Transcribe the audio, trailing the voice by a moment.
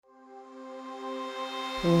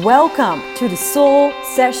Welcome to the Soul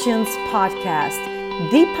Sessions podcast,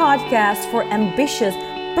 the podcast for ambitious,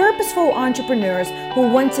 purposeful entrepreneurs who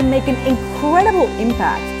want to make an incredible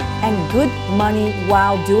impact and good money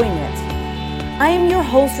while doing it. I am your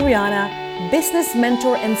host, Rihanna, business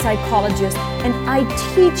mentor and psychologist, and I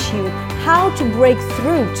teach you how to break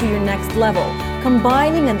through to your next level,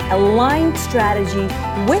 combining an aligned strategy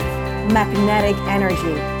with magnetic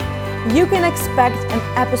energy. You can expect an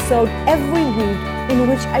episode every week in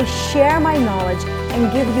which I share my knowledge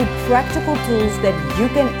and give you practical tools that you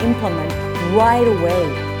can implement right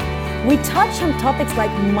away. We touch on topics like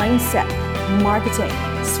mindset, marketing,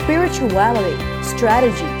 spirituality,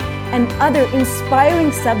 strategy, and other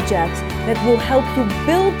inspiring subjects that will help you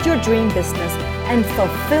build your dream business and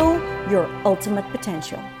fulfill your ultimate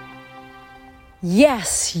potential.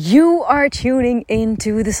 Yes, you are tuning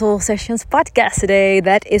into the Soul Sessions podcast today.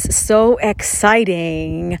 That is so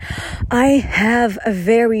exciting. I have a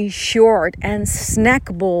very short and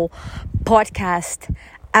snackable podcast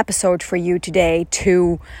episode for you today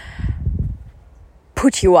to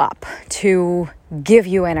put you up, to give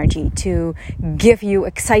you energy, to give you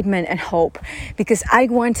excitement and hope, because I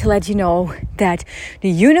want to let you know that the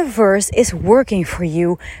universe is working for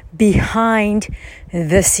you behind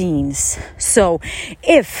the scenes. So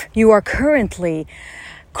if you are currently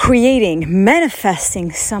creating,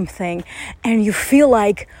 manifesting something and you feel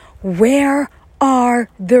like, where are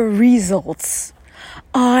the results?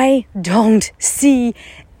 I don't see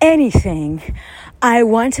anything. I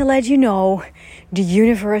want to let you know the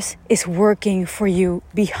universe is working for you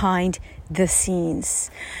behind the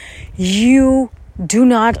scenes. You do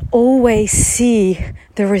not always see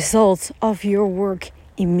the results of your work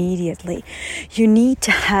immediately. You need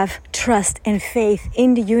to have trust and faith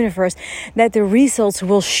in the universe that the results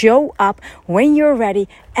will show up when you're ready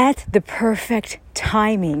at the perfect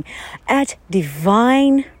timing, at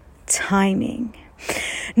divine timing.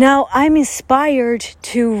 Now, I'm inspired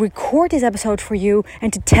to record this episode for you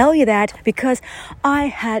and to tell you that because I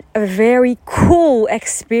had a very cool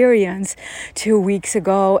experience 2 weeks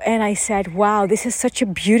ago, and I said, wow, this is such a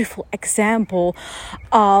beautiful example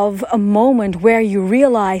of a moment where you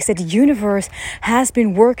realize that the universe has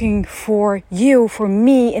been working for you, for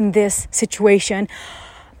me in this situation,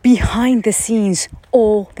 behind the scenes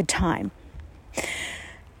all the time.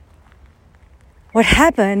 What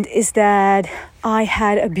happened is that I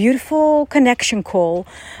had a beautiful connection call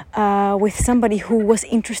with somebody who was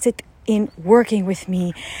interested in working with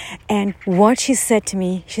me. And what she said to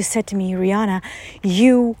me, Rihanna,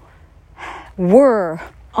 you were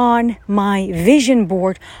on my vision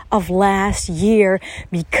board of last year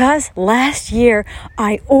because last year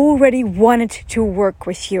I already wanted to work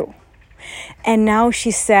with you. And now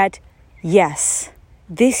she said, yes,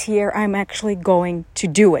 this year I'm actually going to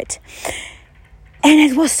do it. And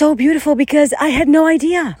it was so beautiful because I had no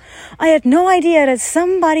idea. I had no idea that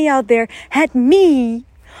somebody out there had me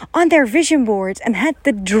on their vision boards and had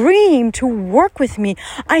the dream to work with me.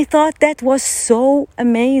 I thought that was so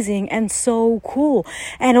amazing and so cool.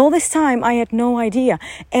 And all this time I had no idea.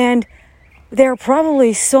 And there are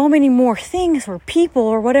probably so many more things or people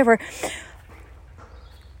or whatever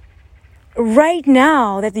right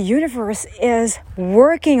now that the universe is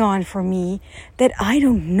working on for me that I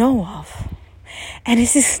don't know of. And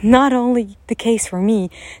this is not only the case for me,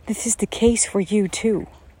 this is the case for you too.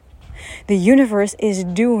 The universe is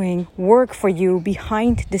doing work for you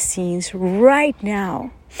behind the scenes right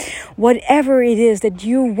now. Whatever it is that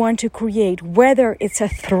you want to create, whether it's a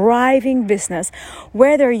thriving business,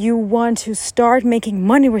 whether you want to start making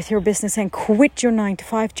money with your business and quit your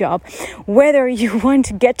 9-to-5 job, whether you want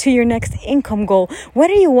to get to your next income goal,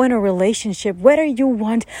 whether you want a relationship, whether you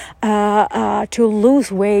want to lose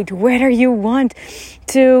weight, whether you want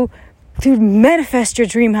to manifest your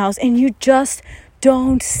dream house and you just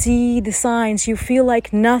don't see the signs, you feel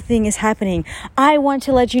like nothing is happening, I want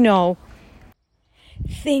to let you know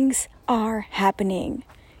things are happening.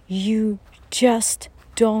 You just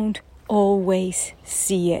don't always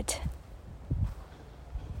see it.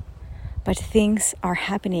 But things are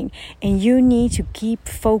happening and you need to keep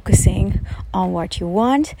focusing on what you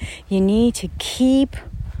want. You need to keep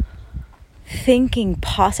thinking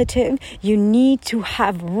positive. You need to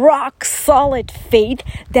have rock solid faith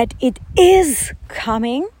that it is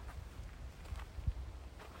coming.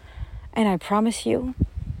 And I promise you,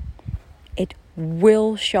 it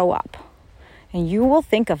will show up. And you will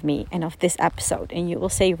think of me and of this episode and you will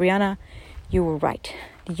say, Rihanna, you were right.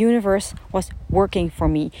 The universe was working for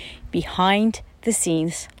me behind the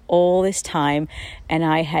scenes all this time and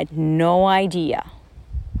I had no idea.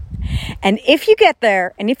 And if you get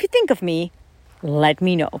there and if you think of me, let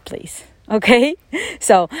me know, please. Okay?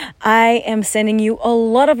 So I am sending you a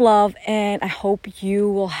lot of love, and I hope you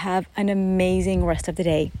will have an amazing rest of the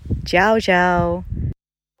day. Ciao, ciao.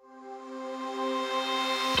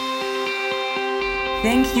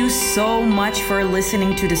 Thank you so much for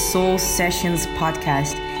listening to the Soul Sessions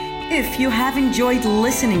podcast. If you have enjoyed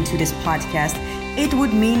listening to this podcast, it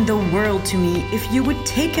would mean the world to me if you would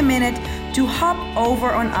take a minute to hop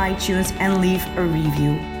over on iTunes and leave a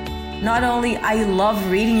review. Not only I love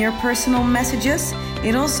reading your personal messages,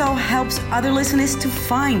 it also helps other listeners to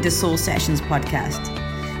find the Soul Sessions podcast.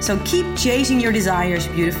 So keep chasing your desires,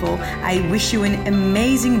 beautiful. I wish you an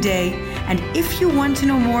amazing day. And if you want to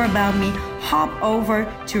know more about me, hop over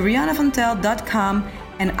to rihannavantel.com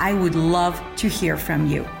and I would love to hear from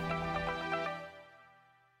you.